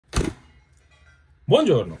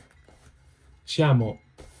Buongiorno, siamo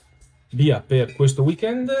via per questo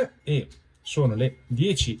weekend e sono le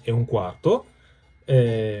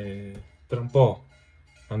 10:15. Tra un po'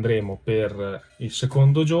 andremo per il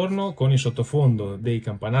secondo giorno con il sottofondo dei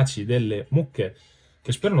campanacci delle mucche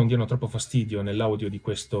che spero non diano troppo fastidio nell'audio di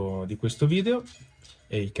questo video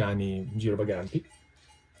e i cani girovaganti.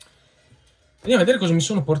 Andiamo a vedere cosa mi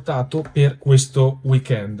sono portato per questo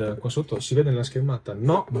weekend. Qua sotto si vede nella schermata?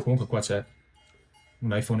 No, ma comunque qua c'è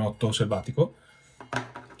un iPhone 8 selvatico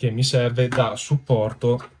che mi serve da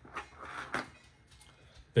supporto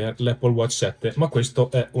per l'Apple Watch 7, ma questo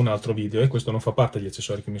è un altro video e questo non fa parte degli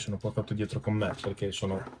accessori che mi sono portato dietro con me perché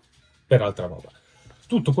sono per altra roba.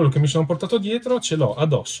 Tutto quello che mi sono portato dietro ce l'ho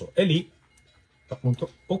addosso, è lì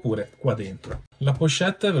appunto, oppure qua dentro. La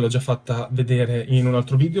pochette ve l'ho già fatta vedere in un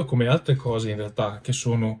altro video, come altre cose in realtà che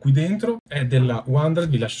sono qui dentro. È della 100,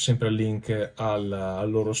 vi lascio sempre il link al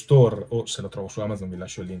loro store, o se lo trovo su Amazon vi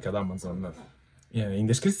lascio il link ad Amazon in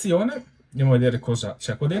descrizione. Andiamo a vedere cosa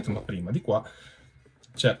c'è qua dentro, ma prima di qua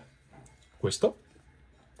c'è questo.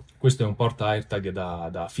 Questo è un porta AirTag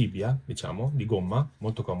da fibbia, diciamo, di gomma,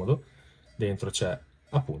 molto comodo. Dentro c'è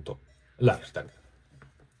appunto l'AirTag.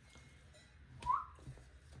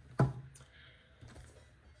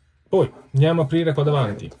 Poi andiamo a aprire qua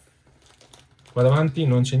davanti. Qua davanti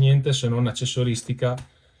non c'è niente se non accessoristica,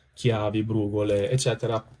 chiavi, brugole,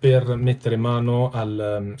 eccetera, per mettere mano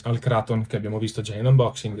al Kraton che abbiamo visto già in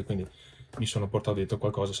unboxing, quindi mi sono portato dietro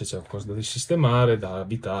qualcosa se c'è qualcosa da sistemare, da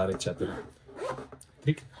abitare, eccetera.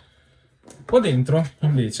 Qua dentro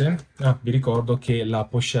invece, vi ricordo che la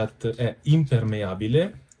pochette è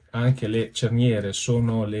impermeabile, anche le cerniere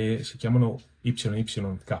sono si chiamano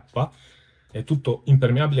YYK, è tutto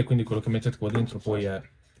impermeabile, quindi quello che mettete qua dentro poi è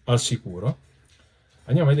al sicuro.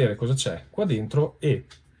 Andiamo a vedere cosa c'è qua dentro e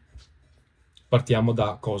partiamo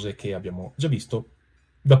da cose che abbiamo già visto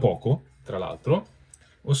da poco, tra l'altro,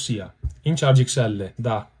 ossia in charge XL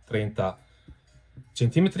da 30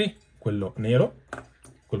 cm, quello nero,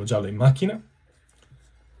 quello giallo in macchina,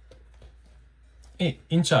 e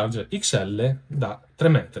in charge XL da 3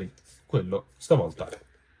 metri, quello stavolta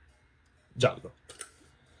giallo.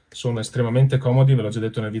 Sono estremamente comodi, ve l'ho già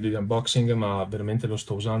detto nel video di unboxing, ma veramente lo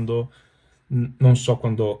sto usando, non so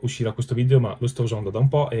quando uscirà questo video, ma lo sto usando da un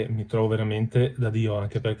po' e mi trovo veramente da Dio,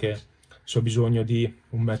 anche perché se ho bisogno di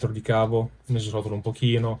 1 metro di cavo, ne srotolo un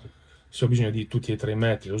pochino, se ho bisogno di tutti e 3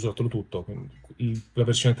 metri, lo srotolo tutto. La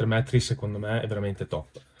versione 3 metri secondo me è veramente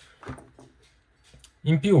top.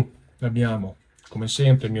 In più abbiamo, come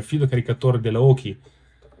sempre, il mio filo caricatore della Oki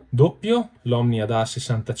doppio, l'Omnia da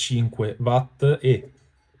 65 watt e,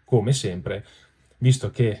 come sempre, visto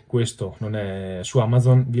che questo non è su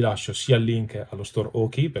Amazon, vi lascio sia il link allo store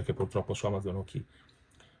Oki, perché purtroppo su Amazon Oki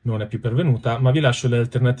non è più pervenuta, ma vi lascio le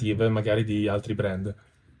alternative magari di altri brand.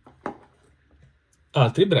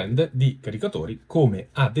 Altri brand di caricatori, come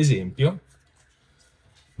ad esempio,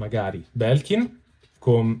 magari Belkin,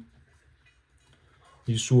 con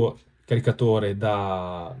il suo caricatore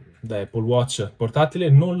da Apple Watch portatile.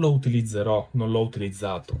 Non lo utilizzerò, non l'ho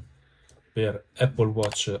utilizzato per Apple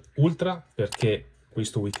Watch Ultra perché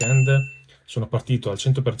questo weekend sono partito al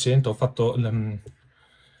 100%, ho fatto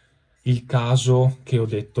il caso che ho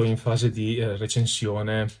detto in fase di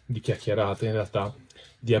recensione, di chiacchierate in realtà,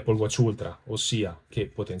 di Apple Watch Ultra, ossia che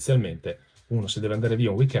potenzialmente uno se deve andare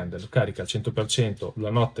via un weekend lo carica al 100%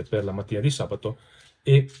 la notte per la mattina di sabato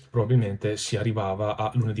e probabilmente si arrivava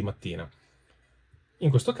a lunedì mattina. In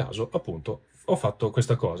questo caso appunto ho fatto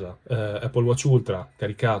questa cosa, Apple Watch Ultra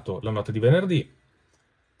caricato la notte di venerdì,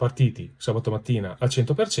 partiti sabato mattina al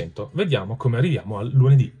 100%, vediamo come arriviamo al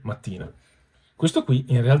lunedì mattina. Questo qui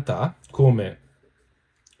in realtà, come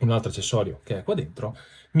un altro accessorio che è qua dentro,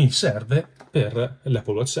 mi serve per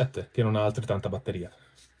l'Apple Watch 7 che non ha altrettanta batteria.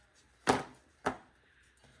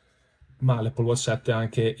 Ma l'Apple Watch 7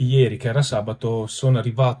 anche ieri, che era sabato, sono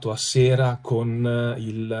arrivato a sera con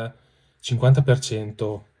il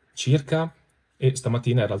 50% circa e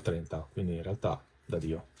stamattina era al 30%, quindi in realtà da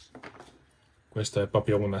Dio. Questa è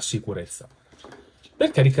proprio una sicurezza. Per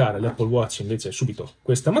caricare l'Apple Watch invece subito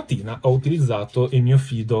questa mattina ho utilizzato il mio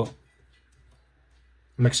fido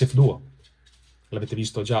MagSafe Duo. L'avete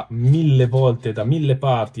visto già 1000 volte da 1000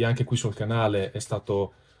 parti, anche qui sul canale è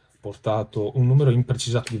stato portato un numero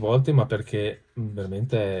imprecisato di volte, ma perché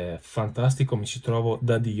veramente è fantastico, mi ci trovo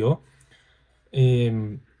da Dio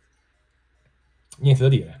e niente da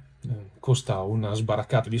dire, costa una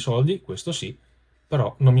sbaraccata di soldi, questo sì,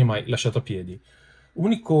 però non mi ha mai lasciato a piedi.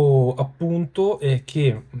 Unico appunto è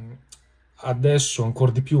che adesso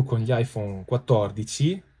ancora di più con gli iPhone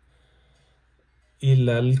 14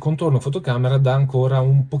 il contorno fotocamera dà ancora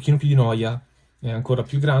un pochino più di noia è ancora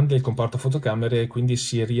più grande il comparto fotocamere, quindi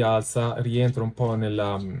si rientra un po'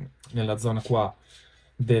 nella zona qua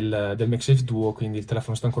del MagSafe Duo, quindi il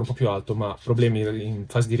telefono sta ancora un po' più alto, ma problemi in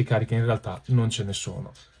fase di ricarica in realtà non ce ne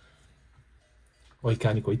sono. Ho i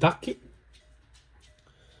cani con i tacchi.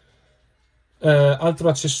 Altro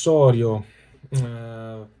accessorio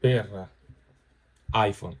per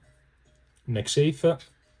iPhone, MagSafe,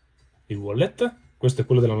 il wallet. Questo è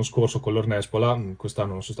quello dell'anno scorso, color Nespola.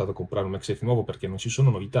 Quest'anno non sono stato a comprare un MagSafe nuovo perché non ci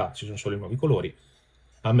sono novità, ci sono solo i nuovi colori.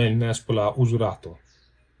 A me il Nespola usurato,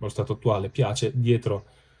 lo stato attuale, piace. Dietro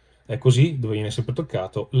è così, dove viene sempre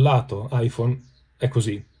toccato. Lato iPhone è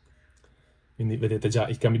così. Quindi vedete già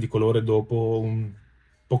il cambio di colore dopo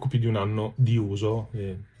poco più di un anno di uso,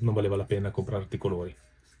 e non valeva la pena comprare altri colori.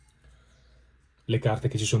 Le carte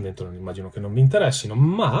che ci sono dentro immagino che non vi interessino,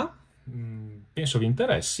 ma penso vi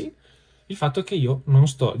interessi il fatto che io non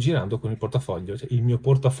sto girando con il portafoglio. Cioè, il mio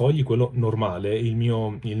portafogli, quello normale, il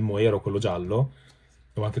Moero, quello giallo,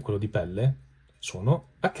 o anche quello di pelle,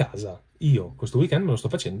 sono a casa. Io questo weekend me lo sto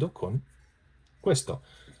facendo con questo,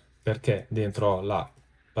 perché dentro ho la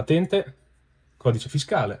patente, codice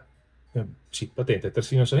fiscale, sì, patente,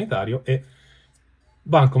 terzino sanitario e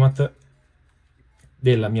bancomat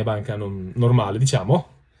della mia banca normale, diciamo,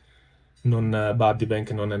 non Buddy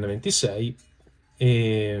Bank, non N26,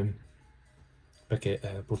 e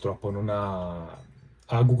perché purtroppo non ha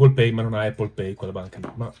Google Pay ma non ha Apple Pay quella banca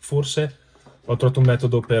lì. Ma forse ho trovato un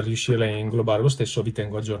metodo per riuscire a inglobare lo stesso, vi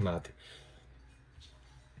tengo aggiornati.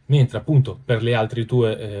 Mentre appunto per gli altri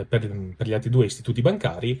due istituti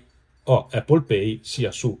bancari ho Apple Pay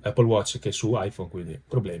sia su Apple Watch che su iPhone, quindi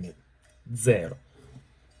problemi zero.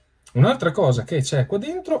 Un'altra cosa che c'è qua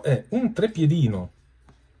dentro è un trepiedino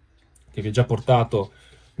che vi ho già portato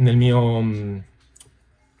nel mio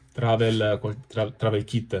travel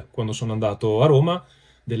kit quando sono andato a Roma,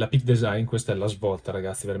 della Peak Design. Questa è la svolta,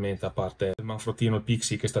 ragazzi, veramente, a parte il manfrottino, il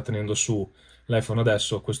Pixie che sta tenendo su l'iPhone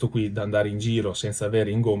adesso, questo qui da andare in giro senza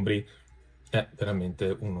avere ingombri è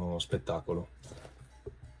veramente uno spettacolo.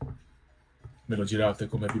 Ve lo girate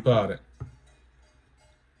come vi pare.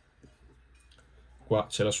 Qua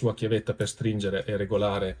c'è la sua chiavetta per stringere e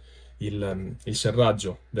regolare il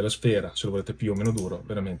serraggio della sfera, se lo volete più o meno duro,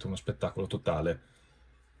 veramente uno spettacolo totale.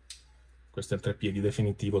 Questo è il trepiedi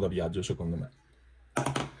definitivo da viaggio, secondo me.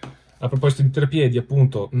 A proposito di trepiedi,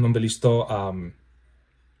 appunto, non ve li sto a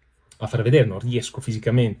far vedere, non riesco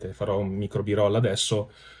fisicamente, farò un micro b-roll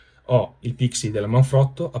adesso. Ho il Pixie della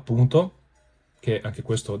Manfrotto, appunto, che anche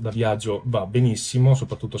questo da viaggio va benissimo,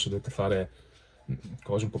 soprattutto se dovete fare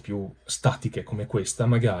cose un po' più statiche come questa,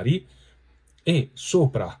 magari. E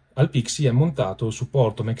sopra al Pixie è montato il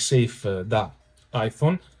supporto MagSafe da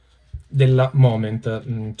iPhone della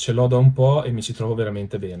Moment. Ce l'ho da un po' e mi ci trovo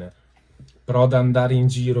veramente bene, però da andare in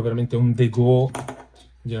giro veramente un the go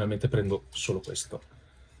generalmente prendo solo questo.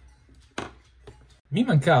 Mi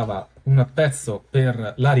mancava un pezzo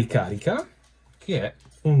per la ricarica, che è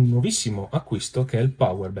un nuovissimo acquisto, che è il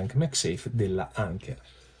Powerbank MagSafe della Anker.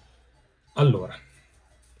 Allora,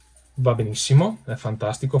 va benissimo, è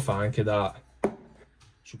fantastico, fa anche da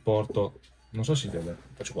supporto, non so se si vede,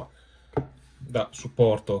 faccio qua, da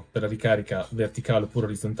supporto per la ricarica verticale oppure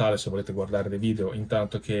orizzontale se volete guardare dei video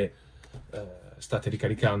intanto che state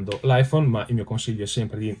ricaricando l'iPhone, ma il mio consiglio è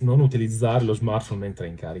sempre di non utilizzare lo smartphone mentre è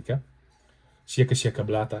in carica, sia che sia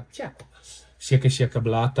cablata, sia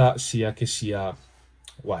che sia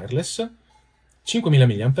wireless. 5000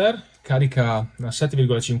 mAh, carica a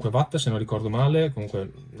 7,5 watt se non ricordo male,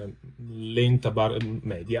 comunque lenta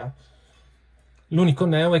media. L'unico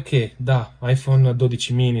neo è che da iPhone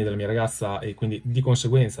 12 mini della mia ragazza, e quindi di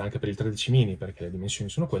conseguenza anche per il 13 mini, perché le dimensioni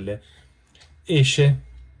sono quelle, esce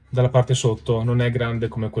dalla parte sotto, non è grande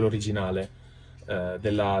come quello originale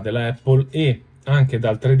della Apple, e anche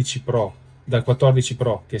dal 13 Pro, dal 14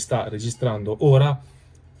 Pro che sta registrando ora,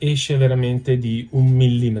 esce veramente di 1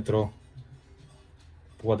 millimetro.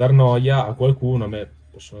 Può dar noia a qualcuno, a me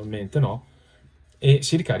personalmente no, e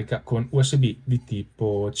si ricarica con USB di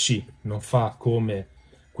tipo C, non fa come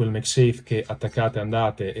quel MagSafe che attaccate e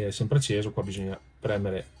andate e è sempre acceso. Qua bisogna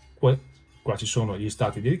premere, qua ci sono gli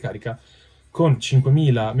stati di ricarica. Con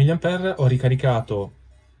 5000 mAh ho ricaricato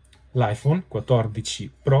l'iPhone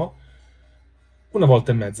 14 Pro una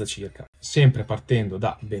volta e mezza circa, sempre partendo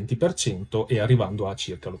da 20% e arrivando a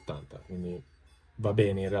circa l'80%, quindi va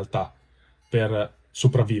bene in realtà per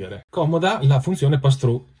sopravvivere. Comoda la funzione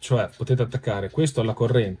pass-through, cioè potete attaccare questo alla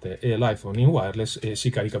corrente e l'iPhone in wireless e si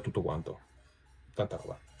carica tutto quanto. Tanta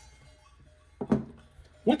roba.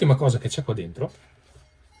 Ultima cosa che c'è qua dentro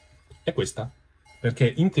è questa,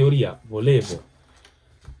 perché in teoria volevo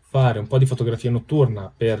fare un po' di fotografia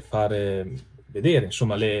notturna per fare vedere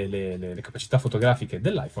insomma le capacità fotografiche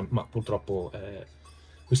dell'iPhone, ma purtroppo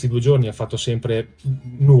questi 2 giorni ha fatto sempre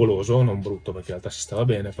nuvoloso, non brutto perché in realtà si stava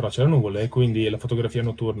bene, però c'era nuvole e quindi la fotografia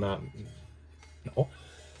notturna no.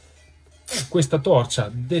 Questa torcia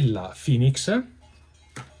della Phoenix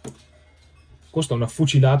costa una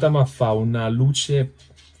fucilata, ma fa una luce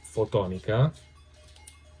fotonica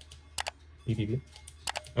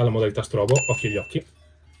alla modalità strobo, occhi agli occhi,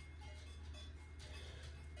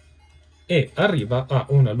 e arriva a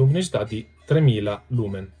una luminosità di 3000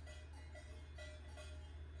 lumen.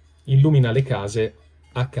 Illumina le case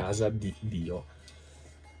a casa di Dio.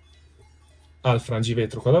 Ha il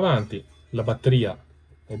frangivetro qua davanti, la batteria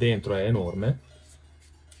è dentro, è enorme,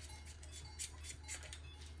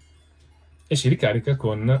 e si ricarica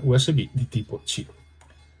con USB di tipo C.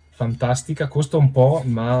 Fantastica, costa un po',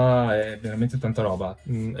 ma è veramente tanta roba.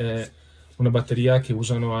 È una batteria che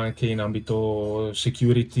usano anche in ambito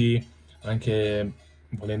security, anche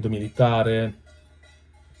volendo militare.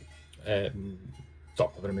 È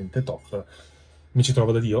top, veramente top. Mi ci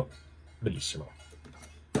trovo da Dio, bellissimo.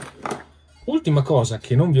 Ultima cosa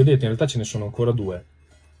che non vi ho detto, in realtà ce ne sono ancora 2,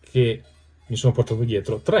 che mi sono portato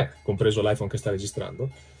dietro, 3, compreso l'iPhone che sta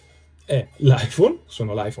registrando, è l'iPhone,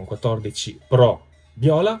 sono l'iPhone 14 Pro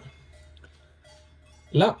viola,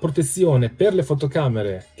 la protezione per le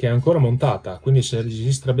fotocamere che è ancora montata, quindi se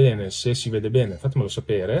registra bene, se si vede bene, fatemelo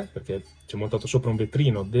sapere, perché c'è montato sopra un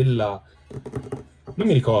vetrino della... non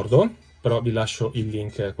mi ricordo, però vi lascio il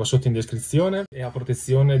link qua sotto in descrizione, e a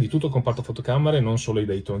protezione di tutto il comparto fotocamere, non solo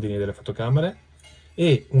dei tondini delle fotocamere,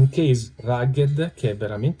 e un case rugged che è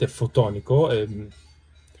veramente fotonico.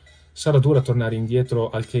 Sarà dura tornare indietro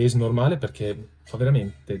al case normale perché fa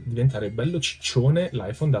veramente diventare bello ciccione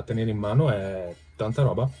l'iPhone da tenere in mano, è tanta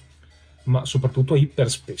roba, ma soprattutto iper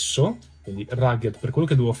spesso, quindi rugged per quello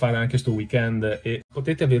che devo fare anche sto weekend, e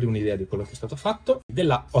potete avere un'idea di quello che è stato fatto.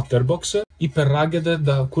 Della Otterbox, iper rugged,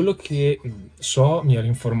 da quello che so, mi ero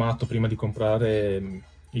informato prima di comprare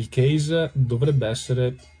il case, dovrebbe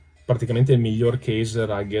essere praticamente il miglior case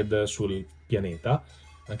rugged sul pianeta,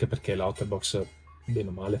 anche perché la Otterbox bene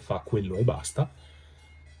o male fa quello e basta.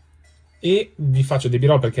 E vi faccio dei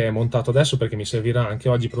b-roll perché è montato adesso, perché mi servirà anche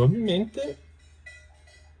oggi probabilmente,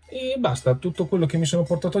 e basta. Tutto quello che mi sono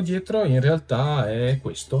portato dietro in realtà è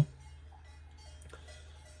questo.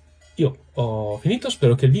 Io ho finito,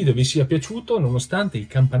 spero che il video vi sia piaciuto nonostante i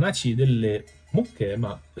campanacci delle mucche,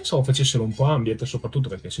 ma pensavo facessero un po' ambient, soprattutto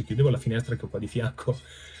perché se chiudevo la finestra che ho qua di fianco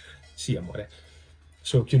sì amore,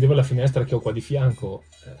 se chiudevo la finestra che ho qua di fianco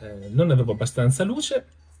non avevo abbastanza luce.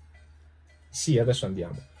 Sì, adesso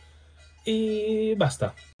andiamo. E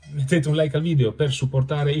basta. Mettete un like al video per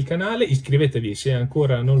supportare il canale, iscrivetevi se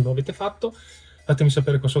ancora non lo avete fatto, fatemi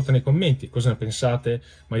sapere qua sotto nei commenti cosa ne pensate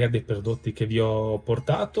magari dei prodotti che vi ho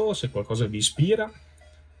portato, se qualcosa vi ispira,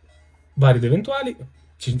 vari ed eventuali.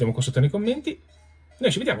 Ci sentiamo qua sotto nei commenti,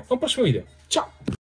 noi ci vediamo a un prossimo video, ciao!